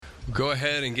Go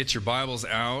ahead and get your Bibles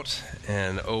out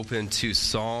and open to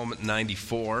Psalm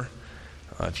 94.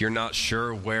 If you're not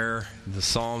sure where the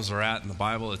Psalms are at in the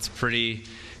Bible, it's a pretty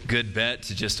good bet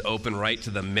to just open right to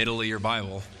the middle of your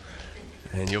Bible,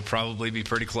 and you'll probably be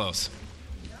pretty close.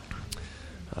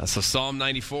 So Psalm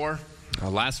 94.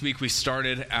 Last week we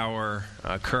started our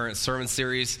current sermon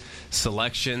series,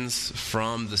 Selections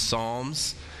from the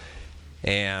Psalms,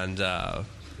 and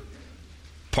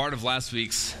part of last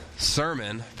week's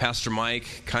sermon, Pastor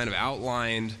Mike kind of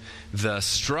outlined the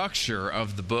structure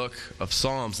of the book of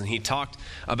Psalms, and he talked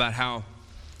about how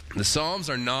the Psalms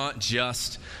are not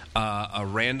just a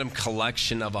random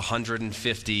collection of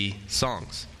 150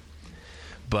 songs,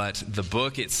 but the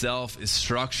book itself is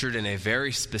structured in a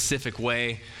very specific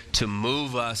way to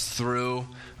move us through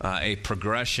a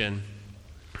progression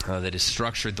that is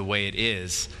structured the way it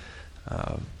is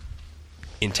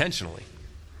intentionally.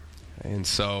 And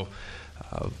so,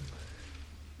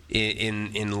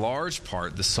 in large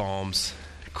part, the Psalms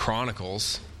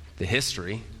chronicles the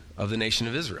history of the nation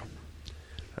of Israel.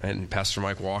 And Pastor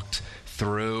Mike walked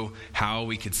through how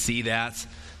we could see that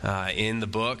in the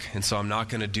book. And so I'm not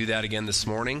going to do that again this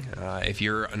morning. If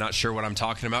you're not sure what I'm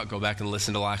talking about, go back and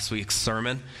listen to last week's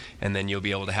sermon, and then you'll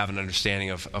be able to have an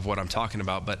understanding of what I'm talking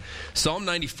about. But Psalm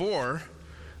 94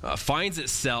 finds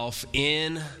itself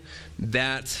in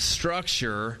that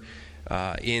structure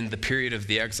in the period of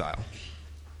the exile,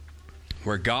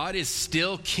 where God is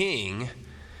still king,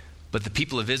 but the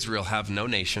people of Israel have no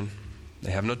nation,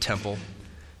 they have no temple,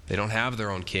 they don't have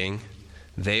their own king,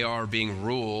 they are being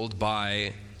ruled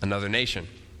by another nation,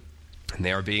 and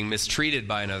they are being mistreated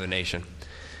by another nation.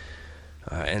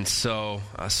 And so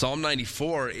Psalm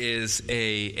 94 is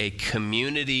a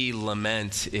community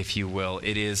lament, if you will.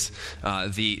 It is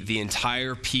the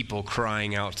entire people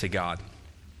crying out to God.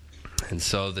 And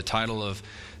so the title of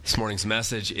this morning's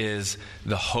message is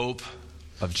The Hope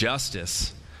of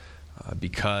Justice,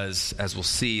 because, as we'll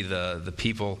see, the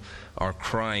people are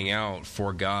crying out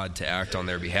for God to act on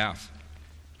their behalf.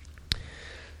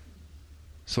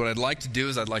 So what I'd like to do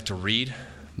is I'd like to read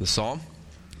the psalm,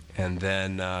 and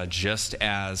then just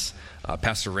as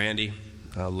Pastor Randy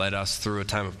led us through a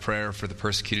time of prayer for the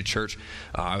persecuted church,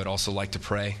 I would also like to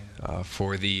pray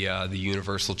for the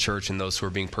universal church and those who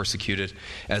are being persecuted,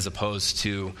 as opposed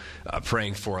to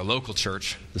praying for a local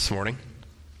church this morning.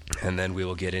 And then we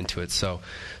will get into it. So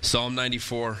Psalm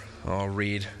 94, I'll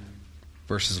read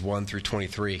verses 1 through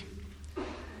 23.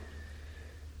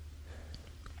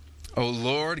 O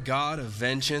Lord God of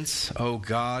vengeance, O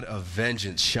God of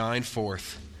vengeance, shine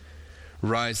forth.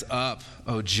 Rise up,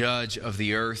 O judge of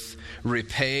the earth.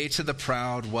 Repay to the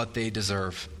proud what they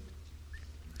deserve.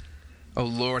 O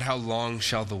Lord, how long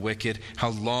shall the wicked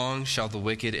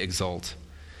exult?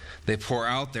 They pour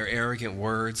out their arrogant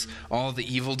words. All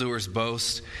the evildoers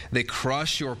boast. They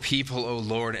crush your people, O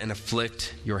Lord, and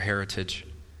afflict your heritage.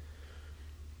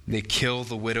 They kill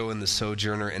the widow and the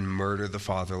sojourner and murder the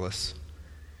fatherless.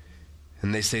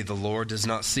 And they say, the Lord does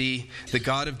not see. The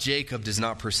God of Jacob does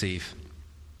not perceive.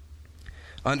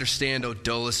 Understand, O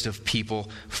dullest of people,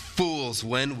 fools,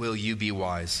 when will you be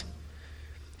wise?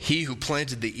 He who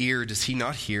planted the ear, does he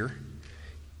not hear?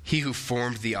 He who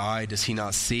formed the eye, does he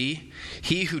not see?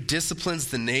 He who disciplines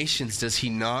the nations, does he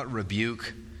not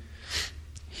rebuke?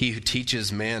 He who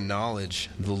teaches man knowledge,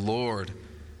 the Lord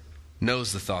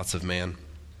knows the thoughts of man,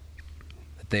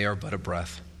 that they are but a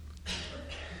breath.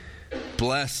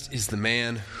 Blessed is the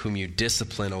man whom you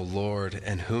discipline, O Lord,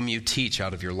 and whom you teach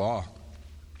out of your law,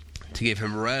 to give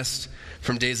him rest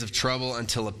from days of trouble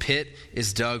until a pit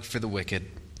is dug for the wicked.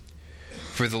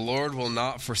 For the Lord will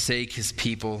not forsake his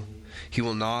people. He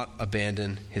will not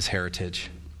abandon his heritage.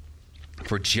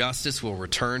 For justice will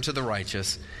return to the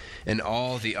righteous, and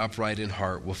all the upright in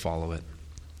heart will follow it.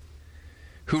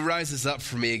 Who rises up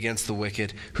for me against the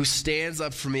wicked? Who stands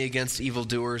up for me against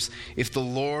evildoers? If the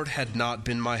Lord had not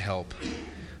been my help,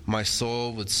 my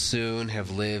soul would soon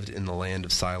have lived in the land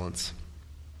of silence.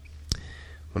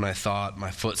 When I thought,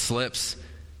 my foot slips,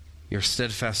 your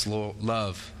steadfast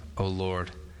love, O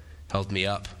Lord, held me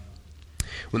up.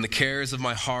 When the cares of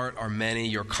my heart are many,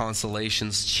 your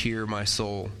consolations cheer my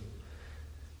soul.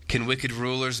 Can wicked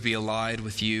rulers be allied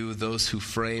with you, those who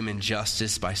frame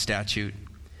injustice by statute?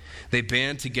 They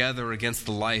band together against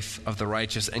the life of the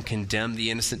righteous and condemn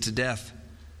the innocent to death.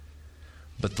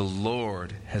 But the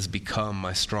Lord has become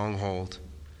my stronghold,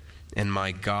 and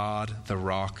my God, the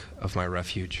rock of my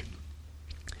refuge.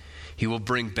 He will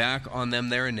bring back on them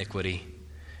their iniquity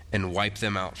and wipe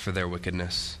them out for their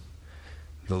wickedness.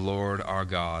 The Lord our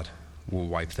God will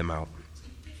wipe them out.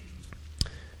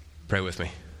 Pray with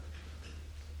me.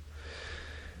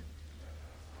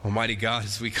 Almighty God,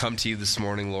 as we come to you this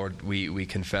morning, Lord, we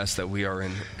confess that we are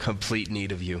in complete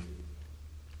need of you.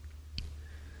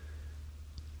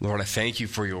 Lord, I thank you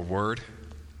for your word,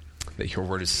 that your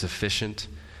word is sufficient,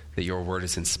 that your word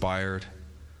is inspired,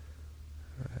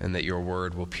 and that your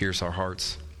word will pierce our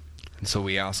hearts. And so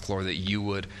we ask, Lord, that you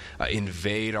would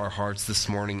invade our hearts this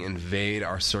morning, invade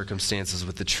our circumstances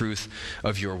with the truth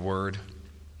of your word.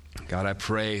 God, I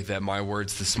pray that my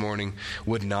words this morning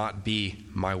would not be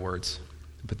my words,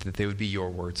 but that they would be your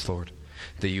words, Lord,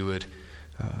 that you would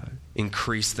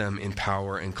increase them in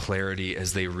power and clarity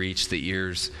as they reach the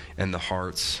ears and the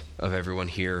hearts of everyone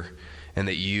here, and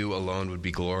that you alone would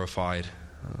be glorified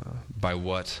by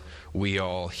what we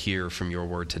all hear from your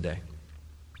word today.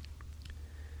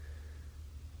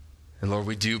 And Lord,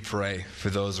 we do pray for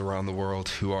those around the world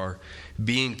who are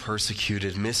being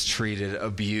persecuted, mistreated,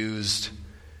 abused,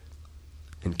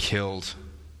 and killed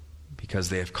because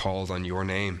they have called on your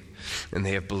name and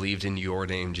they have believed in your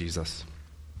name, Jesus.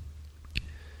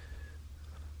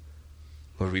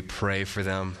 Lord, we pray for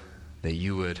them that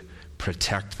you would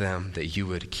protect them, that you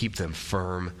would keep them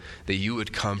firm, that you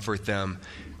would comfort them,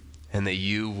 and that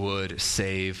you would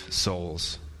save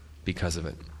souls because of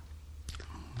it.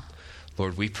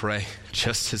 Lord, we pray,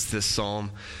 just as this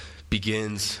psalm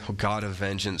begins, O God of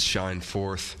vengeance, shine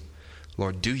forth.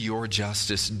 Lord, do your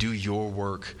justice, do your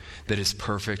work that is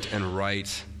perfect and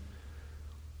right.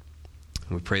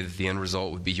 And we pray that the end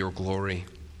result would be your glory.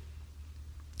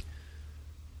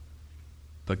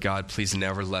 But God, please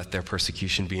never let their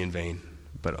persecution be in vain,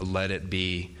 but let it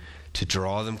be to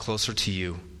draw them closer to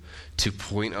you, to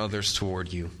point others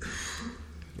toward you,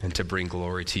 and to bring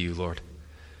glory to you, Lord.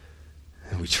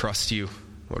 And we trust you,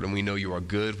 Lord, and we know you are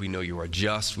good, we know you are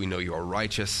just, we know you are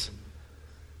righteous.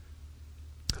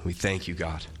 We thank you,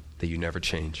 God, that you never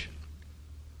change.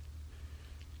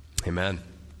 Amen.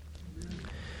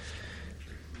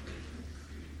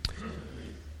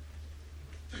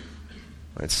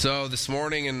 All right, so this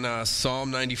morning in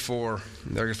Psalm 94,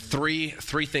 there are three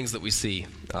things that we see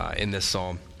in this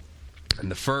psalm.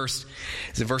 And the first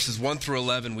is in verses 1 through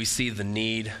 11, we see the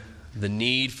need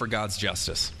for God's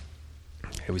justice.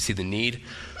 Okay, we see the need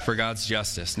for God's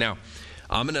justice. Now,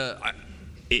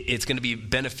 it's going to be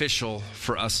beneficial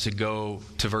for us to go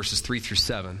to verses 3 through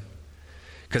 7,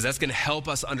 because that's going to help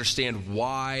us understand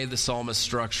why the psalmist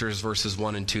structures verses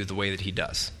 1 and 2 the way that he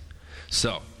does.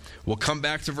 So, we'll come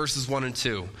back to verses 1 and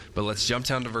 2, but let's jump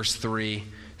down to verse 3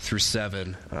 through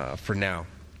 7 for now.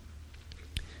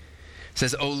 It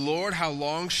says, O Lord, how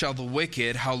long shall the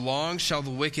wicked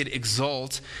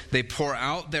exult? They pour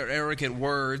out their arrogant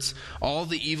words. All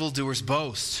the evildoers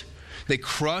boast. They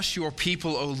crush your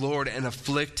people, O Lord, and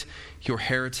afflict your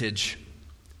heritage.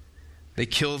 They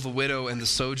kill the widow and the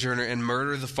sojourner and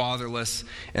murder the fatherless.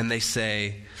 And they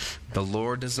say, the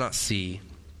Lord does not see.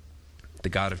 The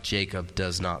God of Jacob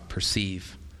does not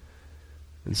perceive.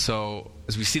 And so,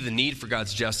 as we see the need for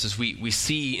God's justice, we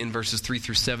see in verses 3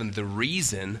 through 7 the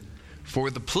reason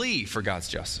for the plea for God's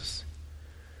justice.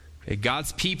 Okay,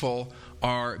 God's people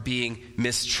are being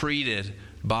mistreated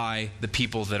by the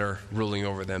people that are ruling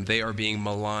over them. They are being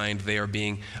maligned. They are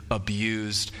being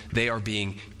abused. They are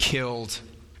being killed.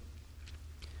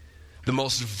 The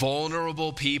most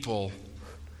vulnerable people,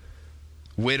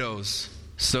 widows,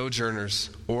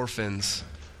 sojourners, orphans,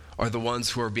 are the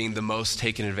ones who are being the most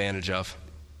taken advantage of.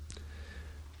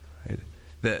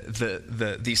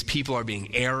 These people are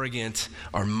being arrogant,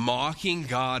 are mocking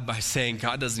God by saying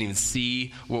God doesn't even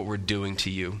see what we're doing to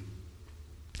you.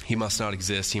 He must not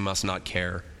exist. He must not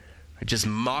care. Just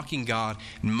mocking God,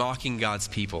 mocking God's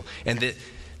people. And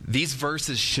these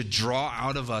verses should draw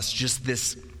out of us just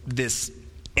this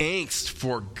angst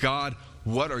for God,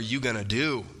 what are you going to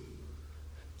do?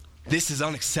 This is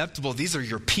unacceptable. These are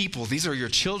your people. These are your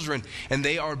children, and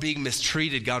they are being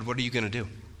mistreated. God, what are you going to do?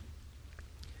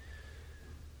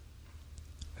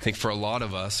 I think for a lot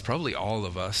of us, probably all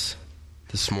of us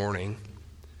this morning,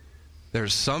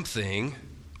 there's something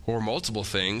or multiple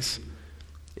things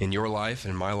in your life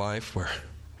and my life where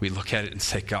we look at it and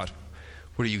say, God,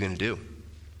 what are you going to do?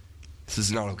 This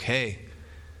is not okay.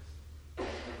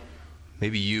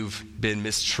 Maybe you've been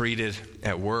mistreated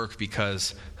at work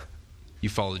because you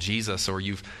follow Jesus, or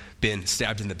you've been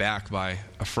stabbed in the back by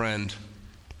a friend,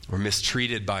 or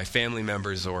mistreated by family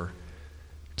members, or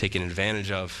taken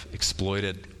advantage of,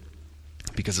 exploited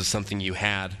because of something you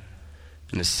had.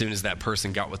 And as soon as that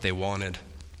person got what they wanted,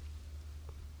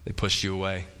 they pushed you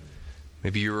away.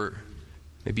 Maybe you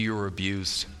were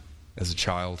abused as a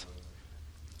child,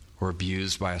 or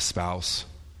abused by a spouse.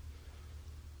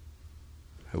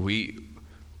 We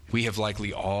have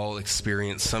likely all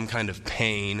experienced some kind of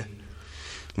pain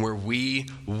where we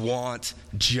want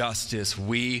justice,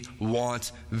 we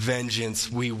want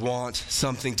vengeance, we want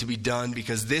something to be done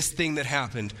because this thing that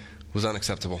happened was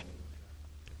unacceptable.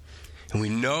 And we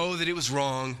know that it was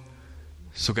wrong,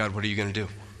 so God, what are you going to do?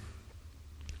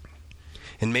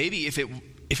 And maybe if it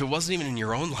wasn't even in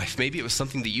your own life, maybe it was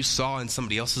something that you saw in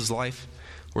somebody else's life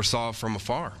or saw from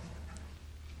afar.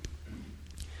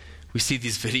 We see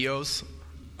these videos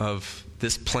of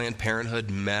this Planned Parenthood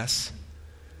mess,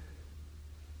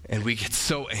 and we get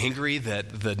so angry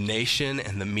that the nation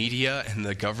and the media and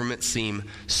the government seem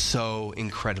so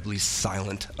incredibly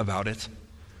silent about it.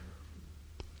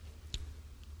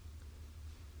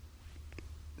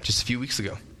 Just a few weeks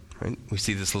ago, right, we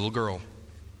see this little girl,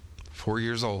 4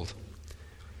 years old,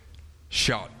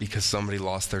 shot because somebody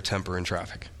lost their temper in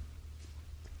traffic.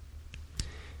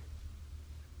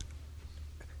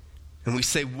 And we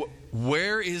say,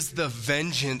 where is the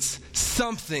vengeance?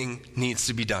 Something needs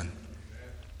to be done.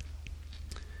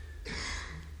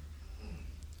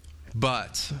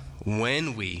 But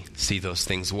when we see those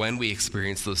things, when we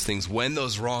experience those things, when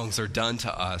those wrongs are done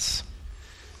to us,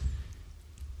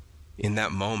 in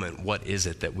that moment, what is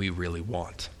it that we really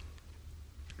want?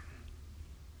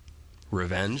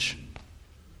 Revenge?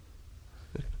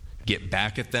 Get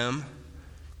back at them?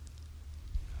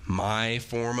 My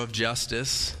form of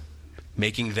justice?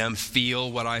 Making them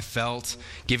feel what I felt?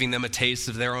 Giving them a taste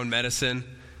of their own medicine?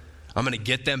 I'm going to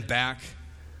get them back.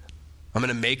 I'm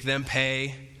going to make them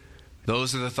pay.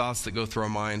 Those are the thoughts that go through our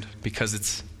mind because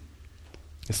it's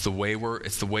the way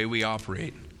we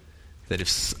operate. That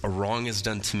if a wrong is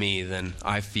done to me, then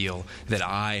I feel that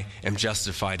I am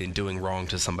justified in doing wrong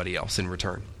to somebody else in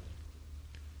return.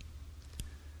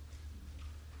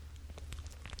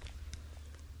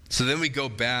 So then we go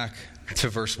back to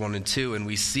verse 1 and 2, and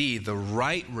we see the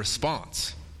right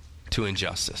response to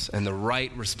injustice and the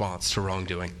right response to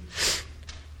wrongdoing.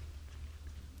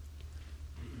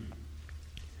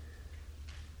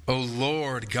 O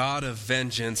Lord, God of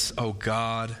vengeance, O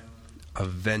God of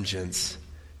vengeance,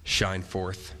 shine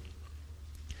forth.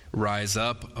 Rise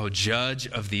up, O judge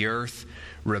of the earth,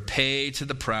 repay to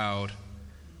the proud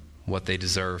what they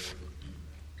deserve.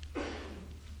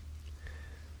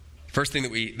 First thing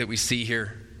that we see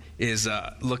here is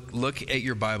look at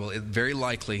your Bible. Very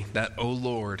likely that O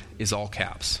Lord is all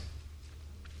caps.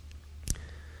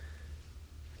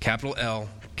 Capital L,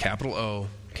 capital O,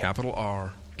 capital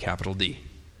R, capital D.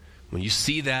 When you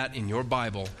see that in your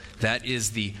Bible, that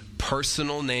is the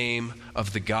personal name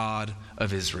of the God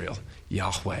of Israel,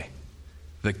 Yahweh,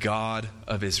 the God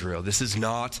of Israel. This is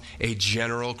not a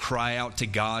general cry out to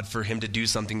God for him to do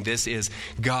something. This is,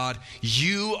 God,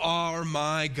 you are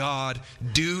my God.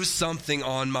 Do something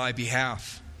on my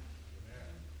behalf.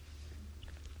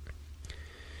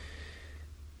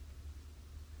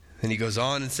 Then he goes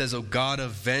on and says, O God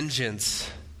of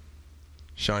vengeance,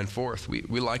 shine forth. We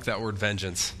like that word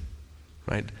vengeance.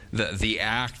 Right? The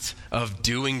act of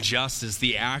doing justice,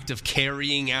 the act of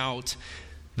carrying out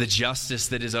the justice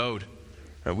that is owed.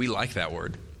 Right? We like that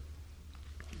word.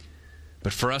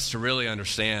 But for us to really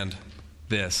understand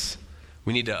this,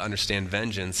 we need to understand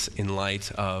vengeance in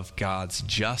light of God's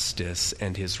justice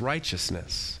and his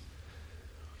righteousness.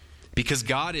 Because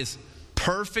God is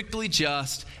perfectly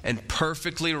just and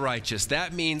perfectly righteous.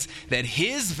 That means that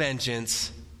his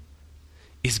vengeance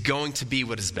is going to be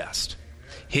what is best.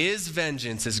 His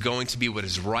vengeance is going to be what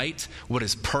is right, what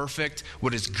is perfect,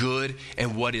 what is good,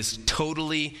 and what is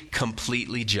totally,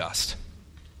 completely just.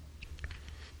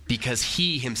 Because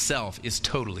he himself is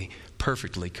totally,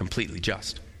 perfectly, completely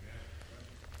just.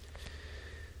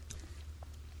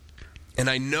 And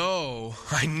I know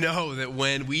that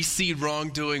when we see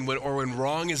wrongdoing or when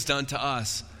wrong is done to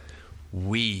us,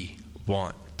 we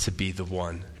want to be the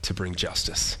one to bring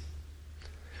justice.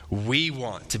 We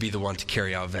want to be the one to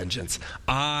carry out vengeance.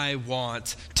 I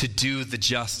want to do the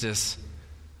justice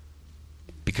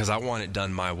because I want it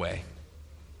done my way.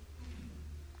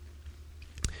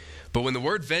 But when the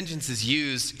word vengeance is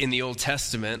used in the Old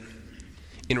Testament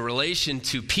in relation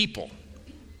to people,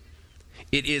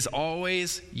 it is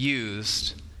always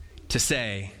used to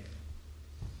say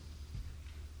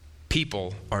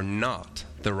people are not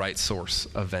the right source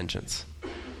of vengeance.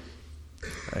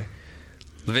 Okay?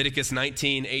 Leviticus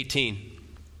 19:18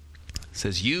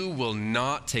 says, you will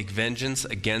not take vengeance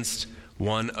against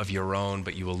one of your own,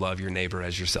 but you will love your neighbor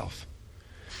as yourself.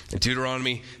 And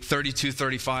Deuteronomy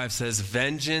 32:35 says,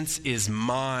 vengeance is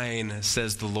mine,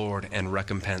 says the Lord, and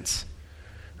recompense.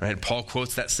 Right? Paul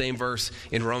quotes that same verse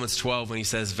in Romans 12 when he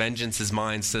says, vengeance is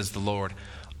mine, says the Lord,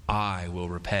 I will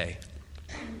repay.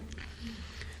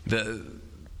 The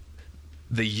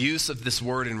use of this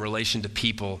word in relation to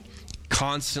people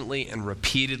constantly and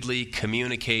repeatedly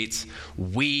communicates,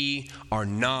 we are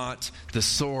not the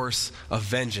source of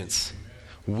vengeance.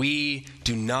 We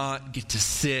do not get to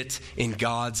sit in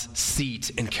God's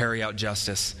seat and carry out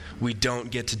justice. We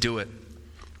don't get to do it.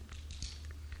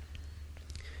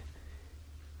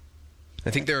 I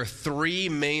think there are three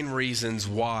main reasons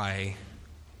why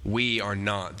we are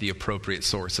not the appropriate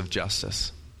source of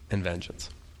justice and vengeance.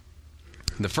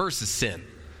 The first is sin.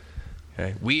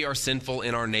 Okay? We are sinful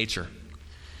in our nature.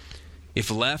 If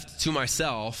left to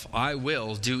myself, I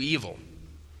will do evil.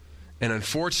 And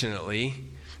unfortunately,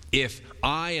 if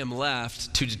I am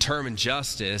left to determine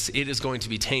justice, it is going to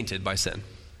be tainted by sin.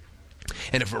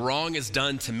 And if a wrong is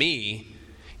done to me,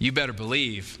 you better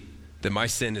believe that my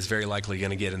sin is very likely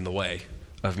going to get in the way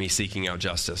of me seeking out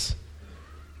justice.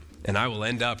 And I will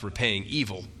end up repaying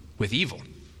evil with evil.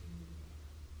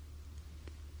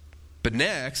 But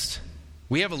next,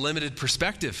 we have a limited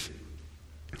perspective.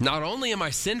 Not only am I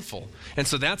sinful, and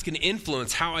so that's going to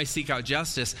influence how I seek out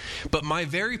justice, but my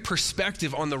very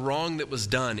perspective on the wrong that was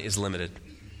done is limited.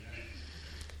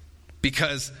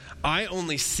 Because I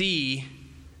only see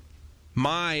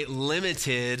my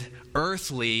limited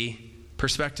earthly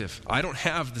perspective. I don't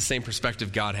have the same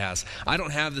perspective God has. I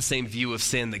don't have the same view of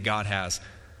sin that God has.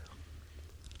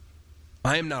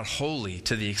 I am not holy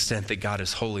to the extent that God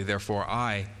is holy. Therefore,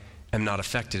 I am not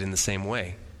affected in the same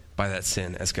way by that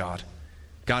sin as God.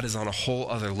 God is on a whole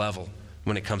other level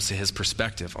when it comes to his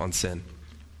perspective on sin.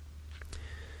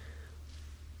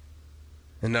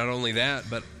 And not only that,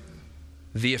 but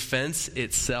the offense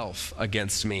itself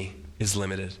against me is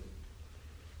limited.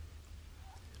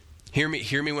 Hear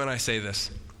me when I say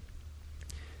this.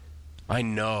 I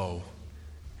know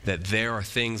that there are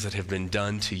things that have been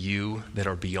done to you that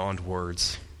are beyond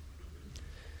words.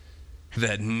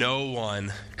 That no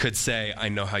one could say, I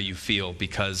know how you feel,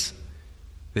 because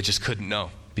they just couldn't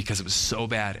know. Because it was so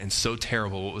bad and so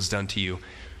terrible what was done to you.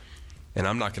 And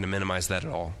I'm not going to minimize that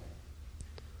at all.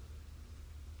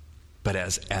 But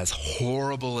as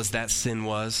horrible as that sin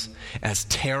was, as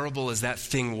terrible as that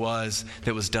thing was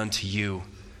that was done to you,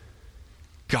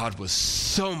 God was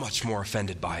so much more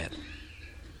offended by it.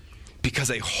 Because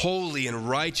a holy and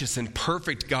righteous and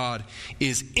perfect God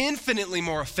is infinitely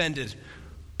more offended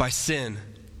by sin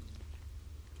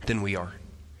than we are.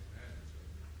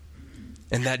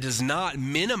 And that does not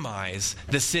minimize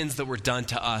the sins that were done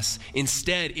to us.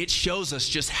 Instead, it shows us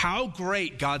just how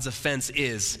great God's offense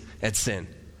is at sin.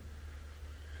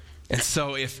 And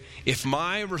so if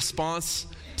my response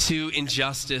to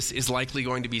injustice is likely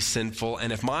going to be sinful,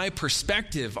 and if my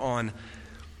perspective on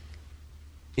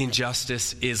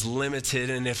injustice is limited,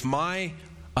 and if my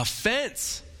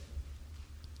offense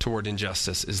toward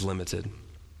injustice is limited,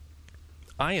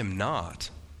 I am not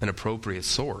an appropriate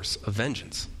source of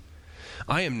vengeance.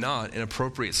 I am not an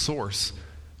appropriate source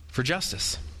for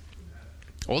justice.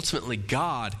 Ultimately,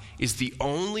 God is the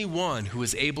only one who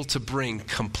is able to bring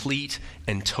complete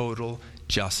and total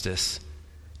justice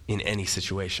in any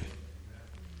situation.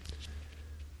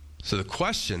 So the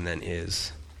question then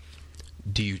is,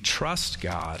 do you trust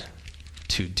God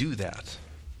to do that?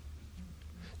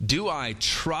 Do I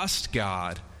trust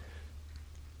God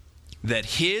that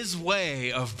his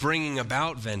way of bringing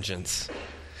about vengeance,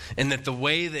 and that the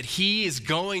way that he is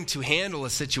going to handle a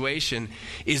situation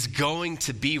is going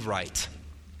to be right?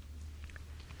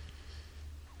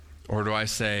 Or do I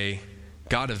say,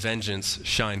 God of vengeance,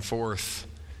 shine forth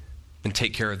and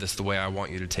take care of this the way I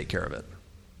want you to take care of it?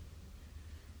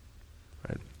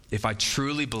 Right? If I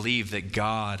truly believe that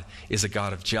God is a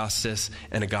God of justice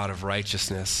and a God of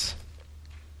righteousness,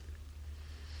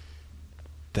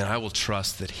 then I will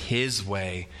trust that his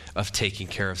way of taking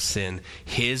care of sin,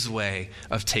 his way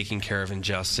of taking care of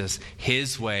injustice,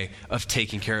 his way of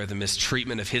taking care of the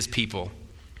mistreatment of his people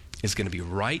is going to be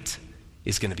right,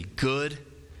 is going to be good,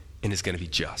 and is going to be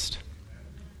just.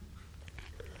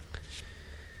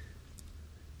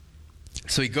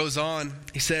 So he goes on,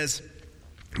 he says,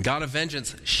 God of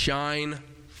vengeance, shine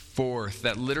forth.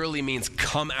 That literally means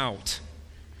come out.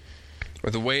 Or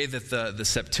the way that the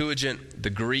Septuagint, the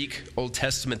Greek Old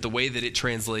Testament, the way that it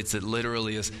translates it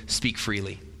literally is speak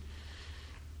freely.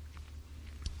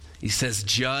 He says,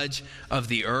 judge of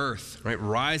the earth, right?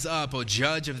 Rise up, O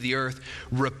judge of the earth.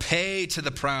 Repay to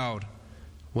the proud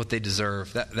what they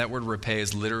deserve. That word repay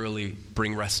is literally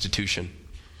bring restitution.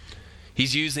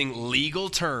 He's using legal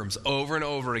terms over and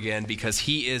over again because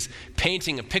he is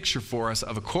painting a picture for us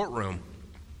of a courtroom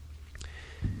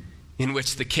in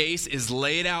which the case is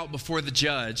laid out before the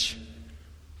judge.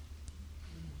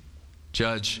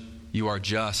 Judge, you are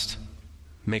just.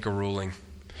 Make a ruling.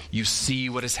 You see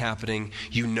what is happening.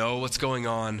 You know what's going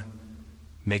on.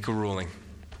 Make a ruling.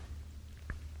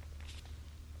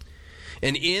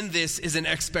 And in this is an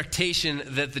expectation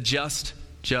that the just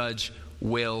judge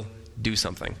will do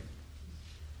something,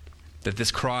 that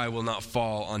this cry will not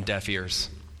fall on deaf ears.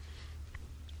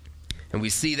 And we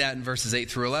see that in verses 8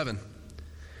 through 11.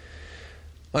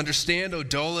 Understand, O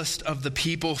dullest of the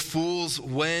people, fools,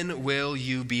 when will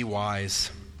you be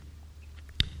wise?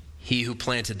 He who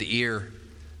planted the ear,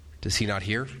 does he not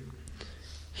hear?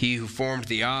 He who formed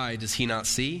the eye, does he not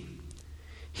see?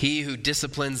 He who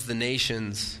disciplines the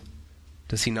nations,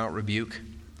 does he not rebuke?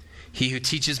 He who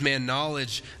teaches man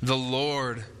knowledge, the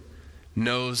Lord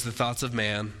knows the thoughts of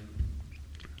man,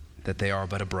 that they are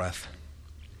but a breath.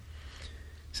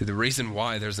 See, the reason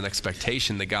why there's an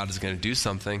expectation that God is going to do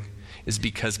something is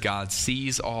because God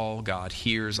sees all, God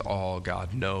hears all,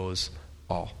 God knows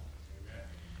all.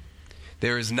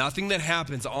 There is nothing that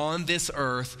happens on this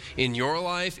earth, in your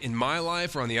life, in my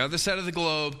life, or on the other side of the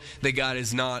globe, that God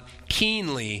is not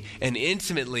keenly and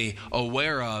intimately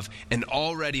aware of and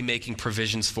already making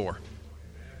provisions for.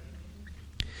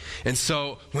 And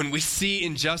so when we see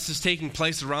injustice taking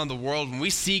place around the world, when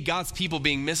we see God's people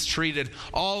being mistreated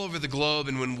all over the globe,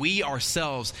 and when we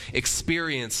ourselves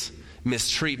experience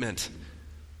mistreatment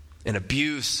and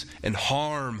abuse and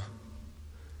harm,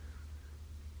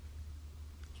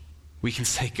 we can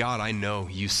say, God, I know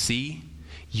you see,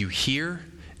 you hear,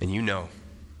 and you know.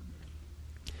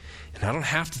 And I don't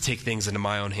have to take things into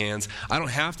my own hands. I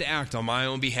don't have to act on my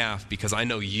own behalf, because I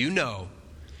know you know,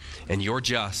 and you're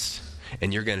just,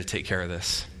 and you're going to take care of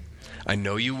this. I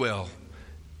know you will,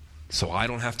 so I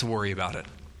don't have to worry about it.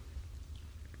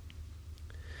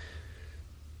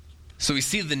 So we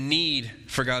see the need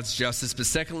for God's justice, but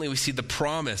secondly, we see the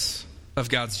promise of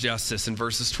God's justice in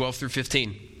verses 12 through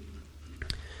 15.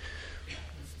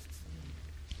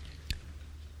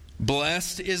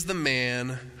 Blessed is the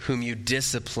man whom you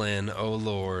discipline, O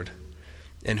Lord,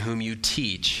 and whom you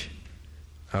teach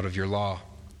out of your law,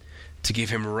 to give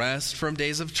him rest from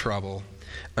days of trouble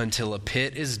until a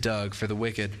pit is dug for the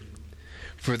wicked.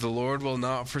 For the Lord will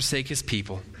not forsake his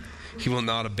people. He will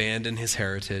not abandon his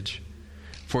heritage.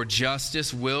 For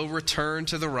justice will return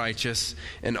to the righteous,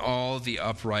 and all the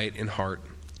upright in heart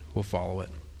will follow it.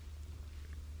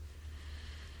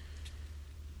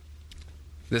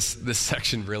 This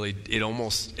section really, it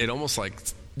almost like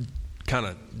kind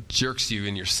of jerks you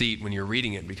in your seat when you're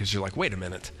reading it, because you're like, wait a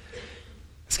minute.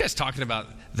 This guy's talking about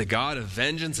the God of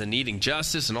vengeance and needing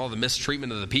justice and all the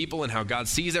mistreatment of the people and how God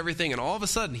sees everything, and all of a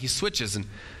sudden he switches and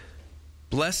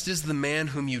blessed is the man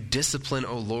whom you discipline,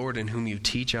 O Lord, and whom you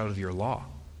teach out of your law.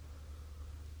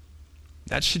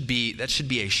 That should be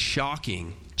a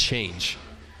shocking change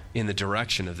in the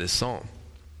direction of this psalm.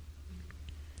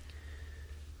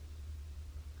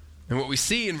 And what we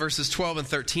see in verses 12 and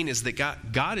 13 is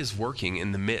that God is working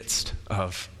in the midst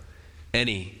of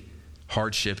any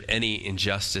hardship, any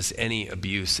injustice, any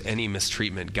abuse, any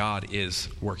mistreatment. God is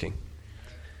working.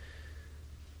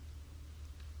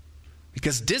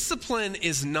 Because discipline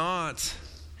is not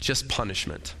just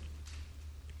punishment.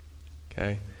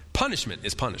 Okay? Punishment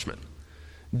is punishment.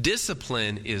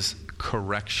 Discipline is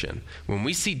correction. When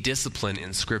we see discipline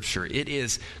in Scripture, it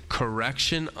is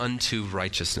correction unto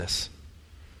righteousness.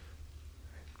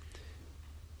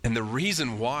 And the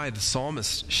reason why the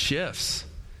psalmist shifts,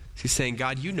 he's saying,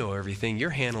 God, you know everything.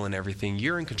 You're handling everything.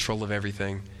 You're in control of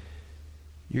everything.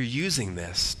 You're using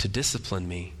this to discipline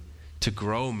me, to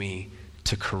grow me,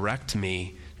 to correct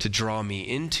me, to draw me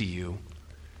into you.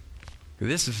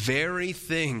 This very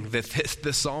thing that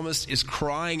the psalmist is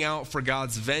crying out for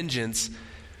God's vengeance,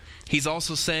 he's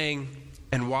also saying,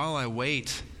 and while I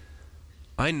wait,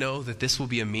 I know that this will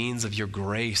be a means of your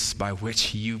grace by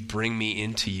which you bring me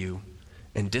into you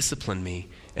and discipline me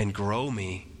and grow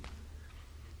me.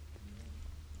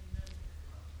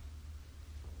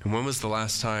 And when was the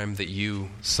last time that you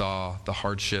saw the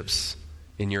hardships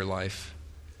in your life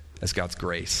as God's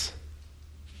grace?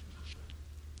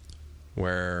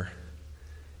 Where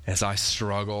as I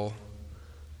struggle,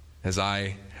 as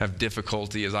I have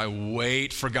difficulty, as I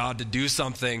wait for God to do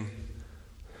something,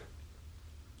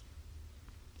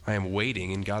 I am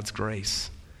waiting in God's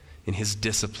grace, in his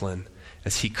discipline,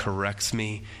 as he corrects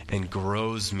me and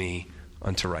grows me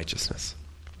unto righteousness.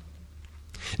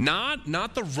 Not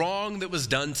the wrong that was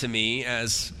done to me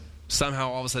as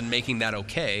somehow all of a sudden making that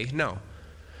okay, no.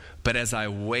 But as I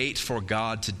wait for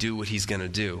God to do what he's going to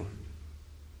do,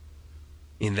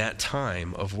 in that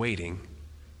time of waiting,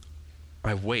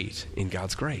 I wait in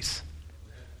God's grace.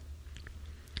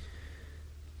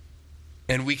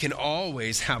 And we can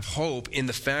always have hope in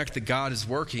the fact that God is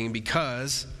working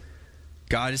because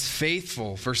God is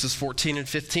faithful. Verses 14 and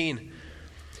 15.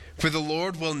 For the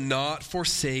Lord will not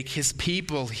forsake his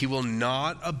people. He will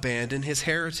not abandon his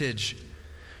heritage.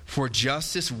 For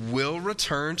justice will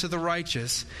return to the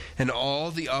righteous, and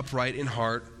all the upright in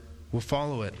heart will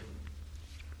follow it.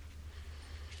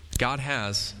 God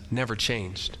has never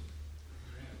changed.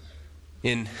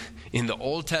 In the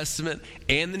Old Testament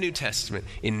and the New Testament,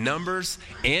 in Numbers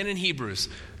and in Hebrews,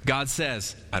 God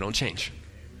says, I don't change.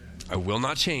 I will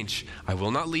not change. I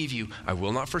will not leave you. I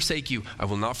will not forsake you. I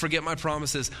will not forget my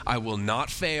promises. I will not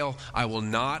fail. I will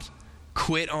not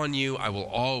quit on you. I will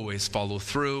always follow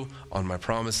through on my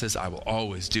promises. I will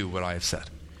always do what I have said.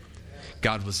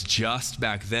 God was just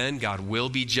back then. God will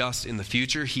be just in the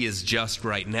future. He is just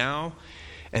right now.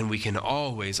 And we can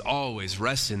always, always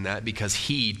rest in that because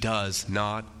he does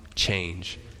not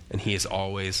change. And he is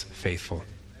always faithful.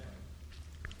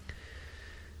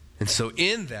 And so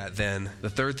in that then, the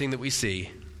third thing that we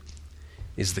see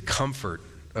is the comfort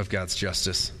of God's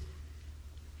justice.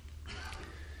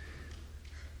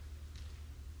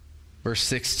 Verse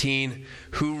 16,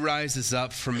 who rises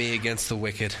up for me against the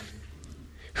wicked?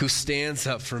 Who stands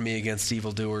up for me against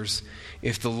evildoers?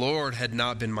 If the Lord had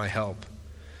not been my help,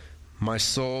 my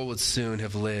soul would soon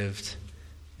have lived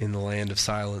in the land of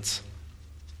silence.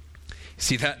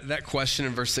 See that question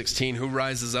in verse 16, who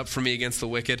rises up for me against the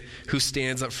wicked? Who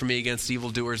stands up for me against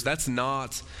evildoers? That's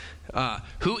not,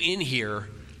 who in here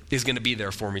is going to be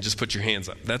there for me? Just put your hands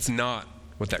up. That's not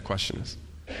what that question is.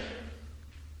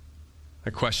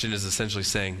 That question is essentially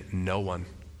saying, no one.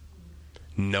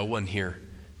 No one here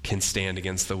can stand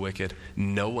against the wicked.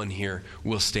 No one here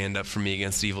will stand up for me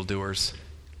against evildoers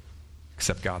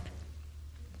except God.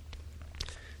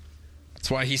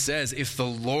 That's why he says, if the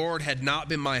Lord had not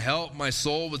been my help, my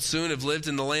soul would soon have lived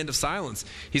in the land of silence.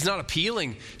 He's not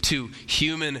appealing to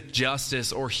human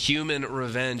justice or human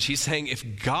revenge. He's saying,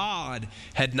 if God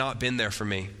had not been there for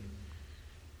me,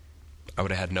 I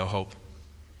would have had no hope.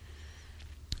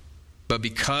 But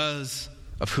because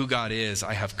of who God is,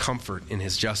 I have comfort in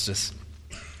his justice.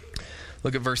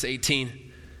 Look at verse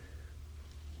 18.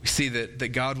 We see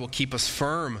that God will keep us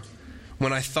firm.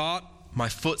 When I thought my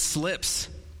foot slips,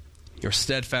 your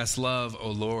steadfast love,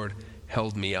 O Lord,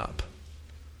 held me up.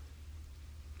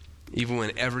 Even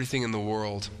when everything in the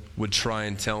world would try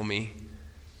and tell me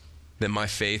that my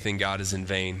faith in God is in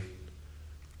vain,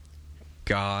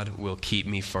 God will keep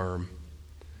me firm,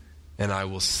 and I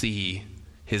will see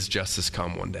his justice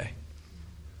come one day.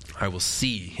 I will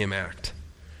see him act.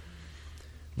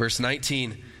 Verse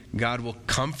 19, God will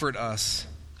comfort us.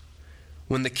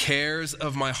 When the cares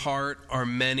of my heart are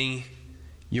many,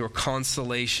 your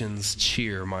consolations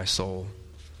cheer my soul.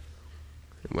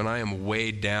 When I am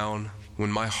weighed down, when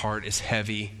my heart is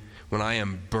heavy, when I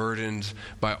am burdened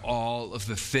by all of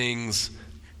the things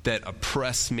that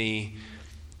oppress me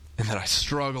and that I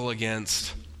struggle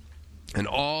against, and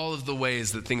all of the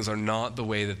ways that things are not the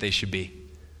way that they should be,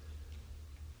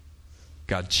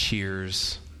 God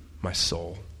cheers my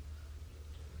soul.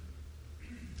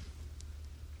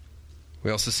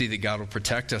 We also see that God will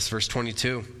protect us. Verse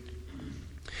 22.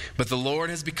 But the Lord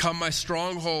has become my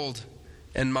stronghold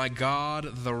and my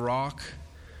God, the rock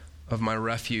of my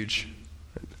refuge.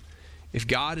 If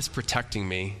God is protecting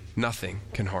me, nothing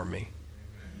can harm me.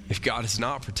 If God is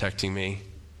not protecting me,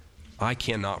 I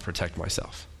cannot protect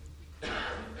myself.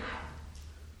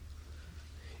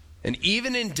 And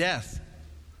even in death,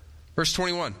 verse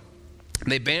 21,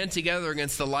 they band together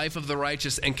against the life of the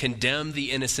righteous and condemn the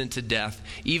innocent to death.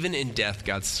 Even in death,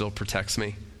 God still protects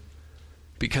me.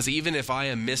 Because even if I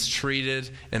am mistreated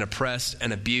and oppressed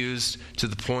and abused to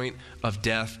the point of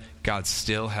death, God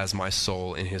still has my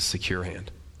soul in his secure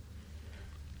hand.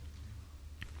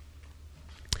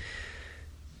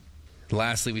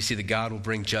 Lastly, we see that God will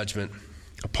bring judgment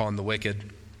upon the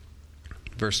wicked.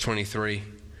 Verse 23,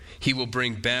 he will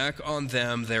bring back on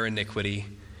them their iniquity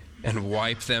and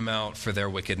wipe them out for their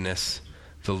wickedness.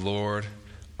 The Lord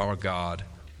our God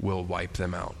will wipe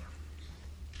them out.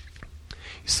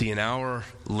 You see, in our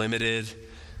limited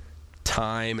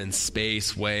time and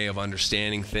space way of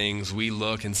understanding things, we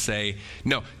look and say,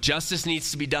 no, justice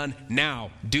needs to be done now.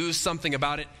 Do something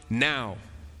about it now.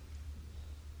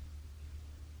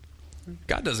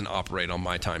 God doesn't operate on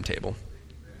my timetable.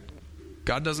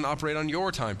 God doesn't operate on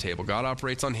your timetable. God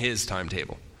operates on his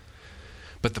timetable.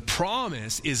 But the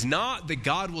promise is not that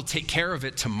God will take care of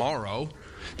it tomorrow,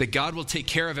 that God will take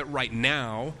care of it right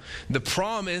now. The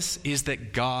promise is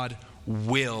that God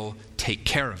will take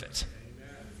care of it.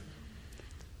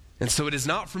 And so it is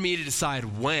not for me to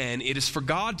decide when, it is for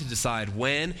God to decide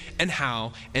when and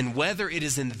how, and whether it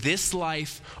is in this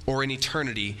life or in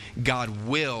eternity, God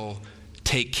will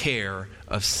take care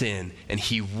of sin, and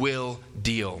he will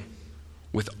deal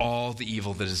with all the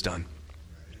evil that is done.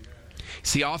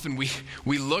 See, often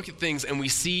we look at things and we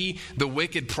see the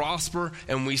wicked prosper,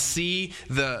 and we see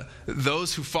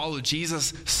those who follow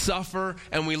Jesus suffer,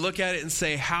 and we look at it and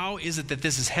say, how is it that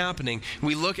this is happening?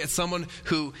 We look at someone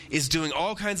who is doing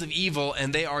all kinds of evil,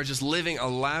 and they are just living a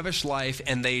lavish life,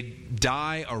 and they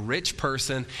die a rich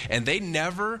person, and they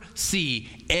never see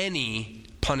any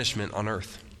punishment on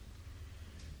earth.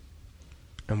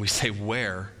 And we say,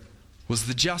 where was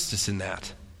the justice in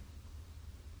that?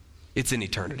 It's in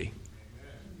eternity.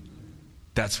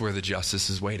 That's where the justice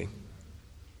is waiting.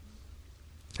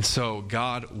 And so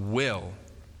God will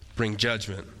bring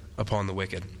judgment upon the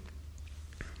wicked.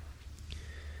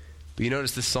 But you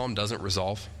notice this psalm doesn't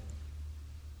resolve.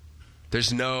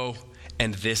 There's no,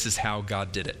 and this is how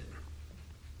God did it.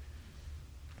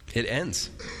 It ends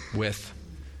with,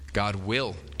 God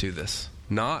will do this,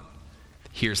 not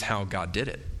here's how God did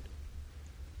it.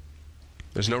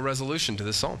 There's no resolution to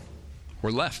this psalm.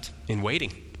 We're left in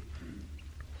waiting.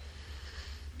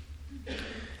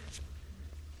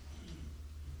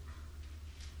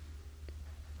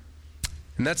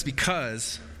 And that's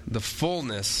because the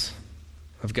fullness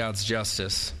of God's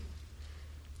justice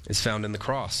is found in the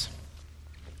cross.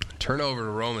 Turn over to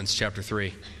Romans chapter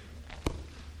 3.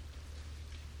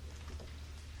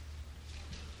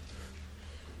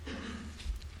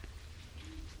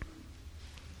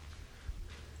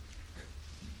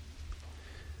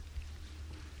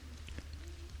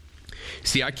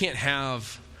 See, I can't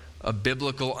have a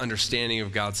biblical understanding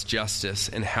of God's justice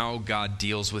and how God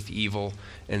deals with evil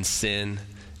and sin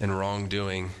and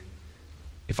wrongdoing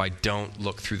if I don't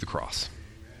look through the cross.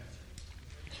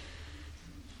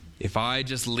 If I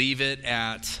just leave it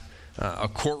at a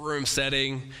courtroom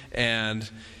setting and,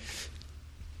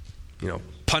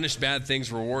 punish bad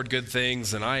things, reward good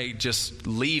things, and I just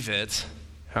leave it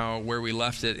where we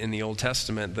left it in the Old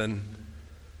Testament, then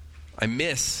I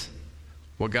miss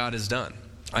what God has done.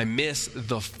 I miss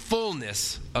the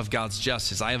fullness of God's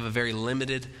justice. I have a very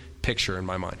limited picture in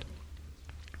my mind.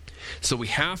 So we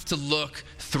have to look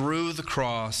through the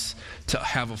cross to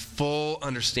have a full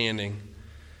understanding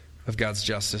of God's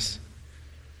justice.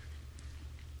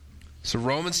 So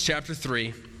Romans chapter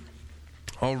 3,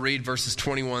 I'll read verses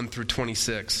 21 through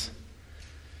 26.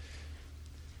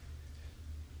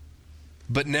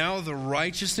 But now the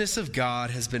righteousness of God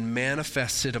has been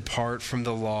manifested apart from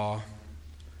the law,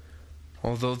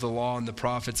 although the law and the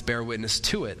prophets bear witness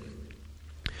to it.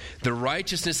 The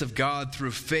righteousness of God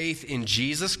through faith in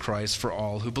Jesus Christ for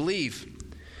all who believe.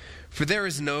 For there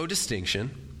is no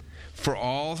distinction, for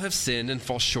all have sinned and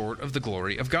fall short of the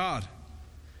glory of God,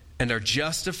 and are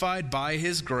justified by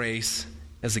his grace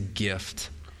as a gift,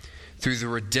 through the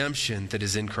redemption that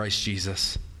is in Christ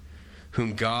Jesus,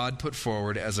 whom God put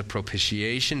forward as a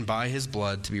propitiation by his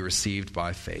blood to be received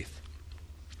by faith.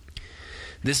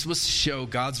 This was to show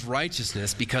God's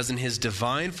righteousness, because in his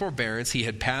divine forbearance he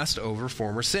had passed over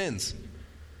former sins.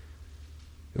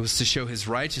 It was to show his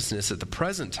righteousness at the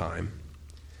present time,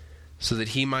 so that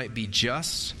he might be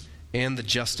just and the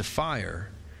justifier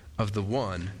of the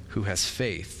one who has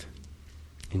faith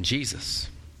in Jesus.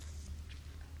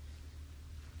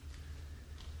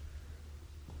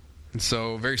 And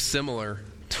so, very similar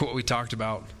to what we talked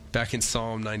about back in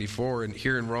Psalm 94, and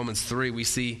here in Romans 3, we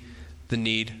see the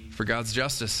need for God's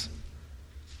justice.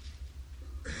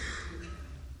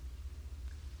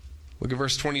 Look at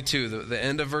verse 22, the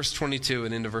end of verse 22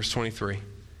 and into verse 23.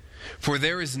 For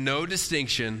there is no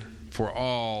distinction, for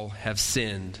all have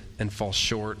sinned and fall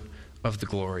short of the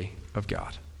glory of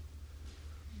God.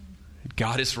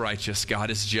 God is righteous, God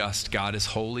is just, God is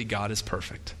holy, God is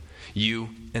perfect. You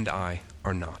and I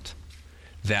are not.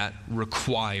 That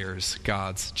requires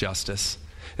God's justice.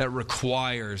 That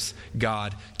requires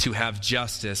God to have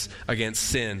justice against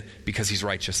sin because he's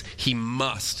righteous. He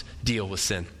must deal with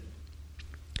sin.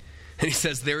 And he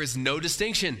says there is no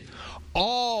distinction.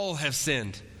 All have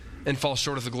sinned and fall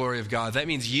short of the glory of God. That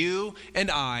means you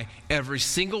and I, every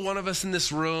single one of us in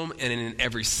this room and in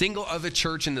every single other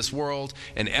church in this world,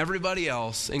 and everybody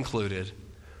else included,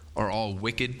 are all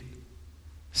wicked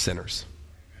sinners.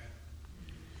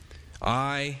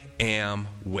 I am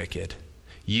wicked.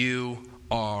 You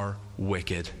are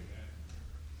wicked.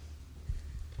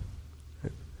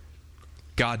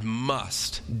 God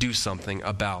must do something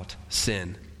about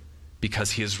sin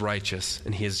because he is righteous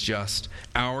and he is just.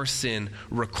 Our sin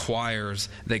requires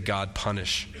that God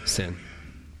punish sin.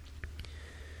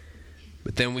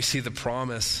 But then we see the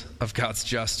promise of God's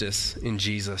justice in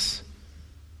Jesus.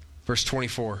 Verse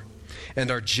 24,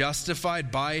 and are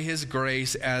justified by his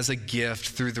grace as a gift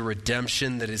through the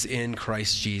redemption that is in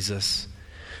Christ Jesus,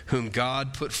 whom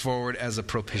God put forward as a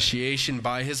propitiation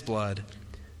by his blood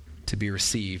to be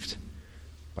received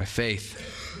by faith.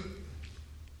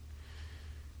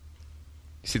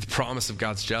 You see, the promise of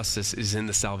God's justice is in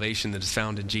the salvation that is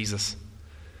found in Jesus.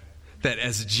 That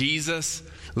as Jesus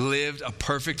lived a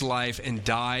perfect life and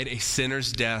died a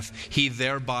sinner's death, he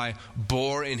thereby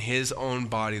bore in his own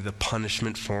body the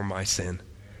punishment for my sin.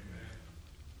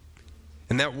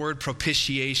 And that word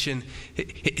propitiation,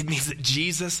 it means that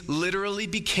Jesus literally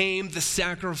became the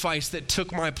sacrifice that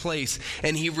took my place.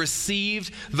 And he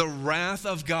received the wrath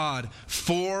of God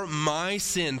for my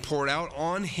sin poured out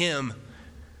on him.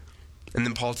 And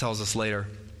then Paul tells us later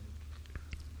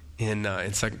in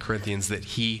 2 Corinthians that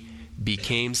he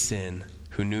became sin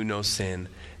who knew no sin,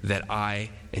 that I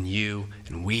and you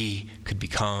and we could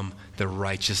become the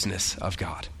righteousness of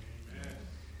God.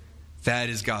 That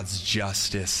is God's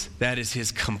justice. That is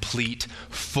his complete,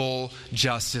 full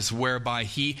justice, whereby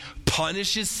he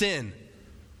punishes sin,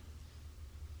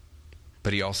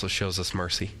 but he also shows us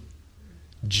mercy.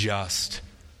 Just,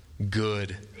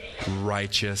 good,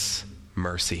 righteous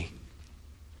mercy.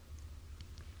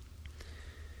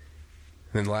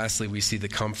 And then lastly, we see the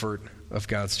comfort of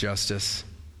God's justice.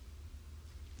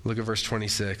 Look at verse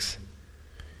 26.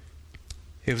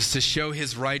 It was to show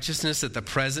his righteousness at the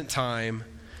present time,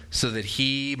 so that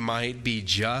he might be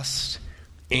just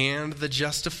and the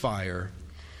justifier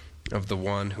of the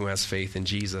one who has faith in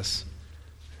Jesus.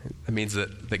 That means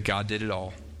that God did it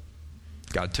all.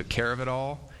 God took care of it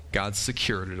all. God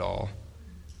secured it all.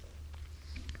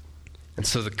 And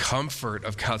so the comfort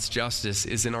of God's justice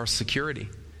is in our security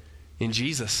in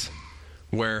Jesus,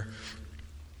 where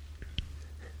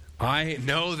I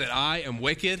know that I am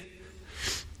wicked,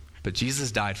 but Jesus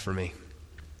died for me.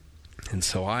 And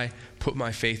so I put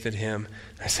my faith in him.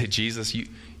 I say, Jesus,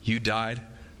 you died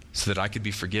so that I could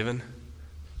be forgiven.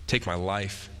 Take my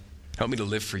life. Help me to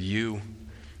live for you,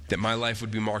 that my life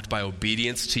would be marked by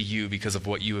obedience to you because of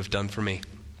what you have done for me.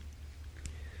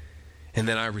 And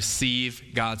then I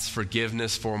receive God's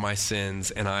forgiveness for my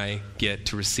sins, and I get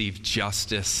to receive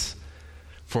justice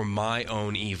for my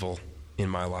own evil in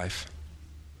my life.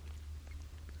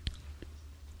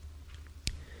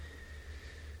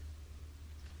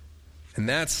 And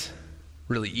that's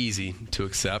really easy to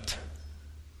accept.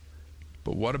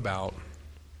 But what about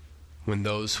when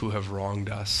those who have wronged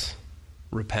us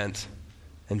repent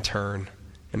and turn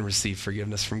and receive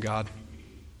forgiveness from God?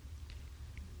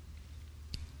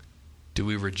 Do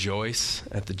we rejoice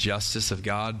at the justice of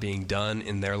God being done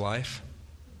in their life?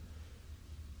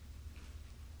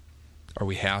 Are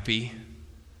we happy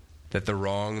that the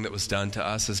wrong that was done to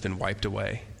us has been wiped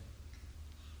away?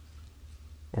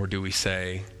 Or do we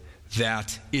say,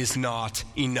 that is not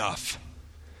enough,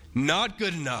 not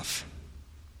good enough?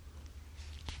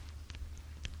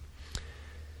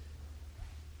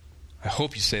 I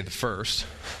hope you say the first,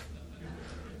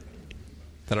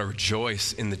 that I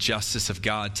rejoice in the justice of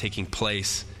God taking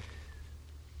place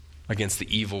against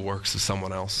the evil works of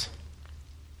someone else.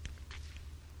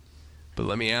 But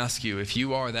let me ask you, if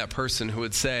you are that person who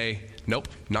would say, nope,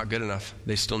 not good enough,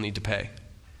 they still need to pay,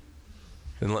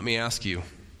 then let me ask you,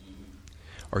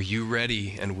 are you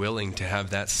ready and willing to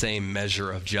have that same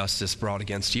measure of justice brought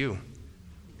against you?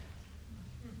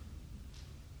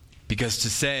 Because to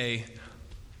say,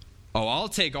 oh, I'll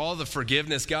take all the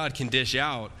forgiveness God can dish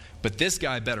out, but this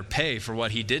guy better pay for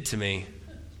what he did to me,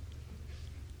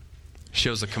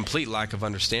 shows a complete lack of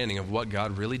understanding of what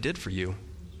God really did for you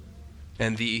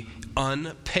and the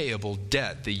unpayable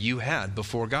debt that you had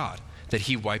before God that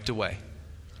he wiped away.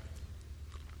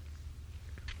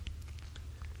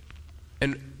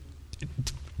 And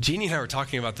Jeannie and I were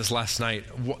talking about this last night.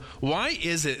 Why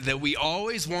is it that we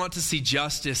always want to see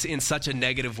justice in such a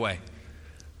negative way?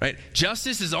 Right?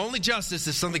 Justice is only justice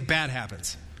if something bad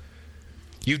happens.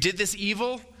 You did this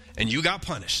evil and you got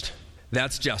punished.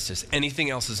 That's justice. Anything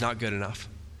else is not good enough.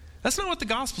 That's not what the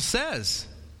gospel says.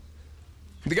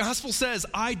 The gospel says,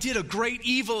 I did a great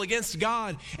evil against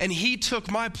God, and he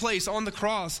took my place on the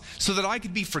cross so that I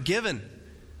could be forgiven.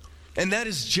 And that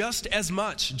is just as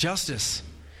much justice.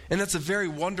 And that's a very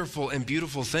wonderful and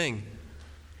beautiful thing.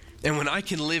 And when I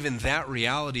can live in that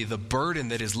reality, the burden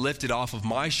that is lifted off of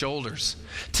my shoulders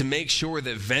to make sure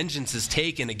that vengeance is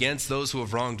taken against those who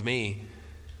have wronged me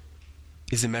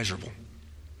is immeasurable.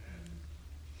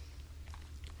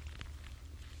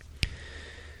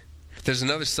 There's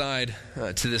another side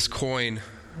to this coin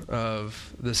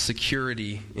of the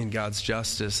security in God's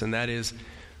justice, and that is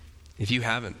if you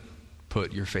haven't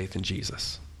put your faith in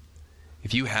Jesus,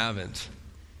 if you haven't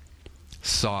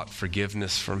sought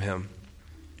forgiveness from him,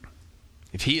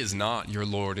 if he is not your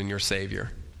Lord and your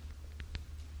Savior,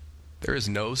 there is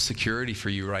no security for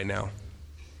you right now.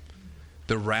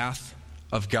 The wrath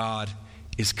of God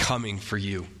is coming for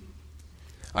you.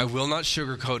 I will not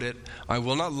sugarcoat it. I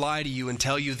will not lie to you and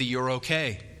tell you that you're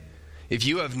okay. If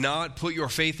you have not put your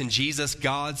faith in Jesus,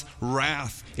 God's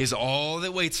wrath is all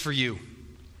that waits for you.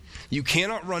 You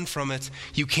cannot run from it.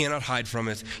 You cannot hide from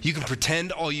it. You can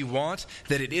pretend all you want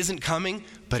that it isn't coming,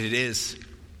 but it is.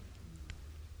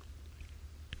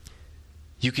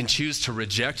 You can choose to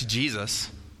reject Jesus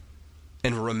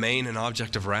and remain an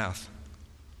object of wrath,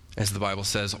 as the Bible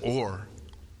says, or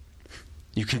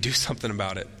you can do something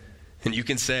about it. And you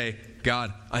can say,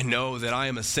 God, I know that I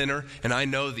am a sinner, and I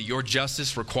know that your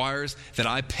justice requires that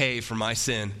I pay for my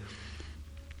sin.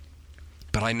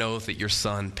 But I know that your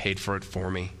Son paid for it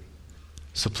for me.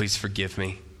 So please forgive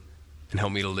me and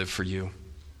help me to live for you.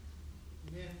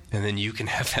 Amen. And then you can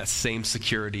have that same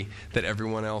security that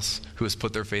everyone else who has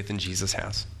put their faith in Jesus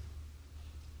has.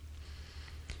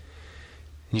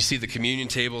 And you see the communion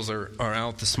tables are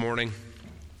out this morning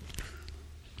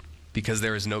because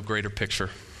there is no greater picture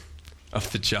of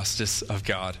the justice of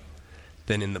God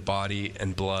than in the body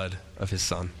and blood of his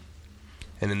Son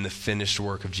and in the finished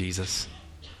work of Jesus.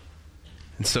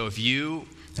 And so if you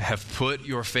have put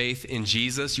your faith in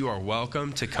Jesus, you are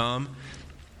welcome to come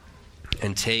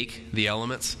and take the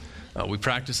elements. We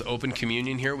practice open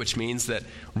communion here, which means that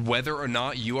whether or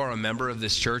not you are a member of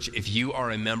this church, if you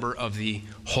are a member of the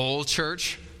whole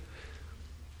church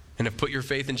and have put your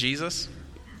faith in Jesus,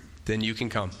 then you can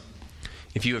come.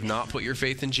 If you have not put your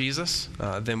faith in Jesus,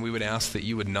 then we would ask that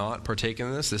you would not partake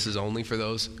in this. This is only for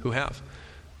those who have.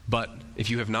 But if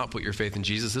you have not put your faith in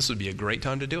Jesus, this would be a great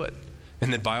time to do it.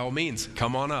 And then by all means,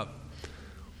 come on up.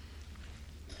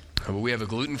 We have a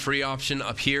gluten-free option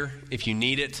up here if you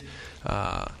need it.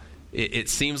 It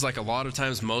seems like a lot of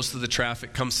times most of the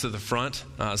traffic comes to the front.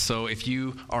 So if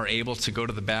you are able to go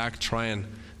to the back, try and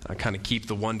kind of keep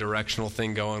the one-directional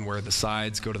thing going where the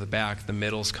sides go to the back, the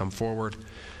middles come forward.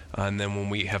 And then when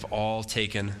we have all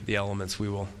taken the elements, we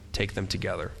will take them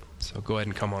together. So go ahead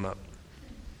and come on up.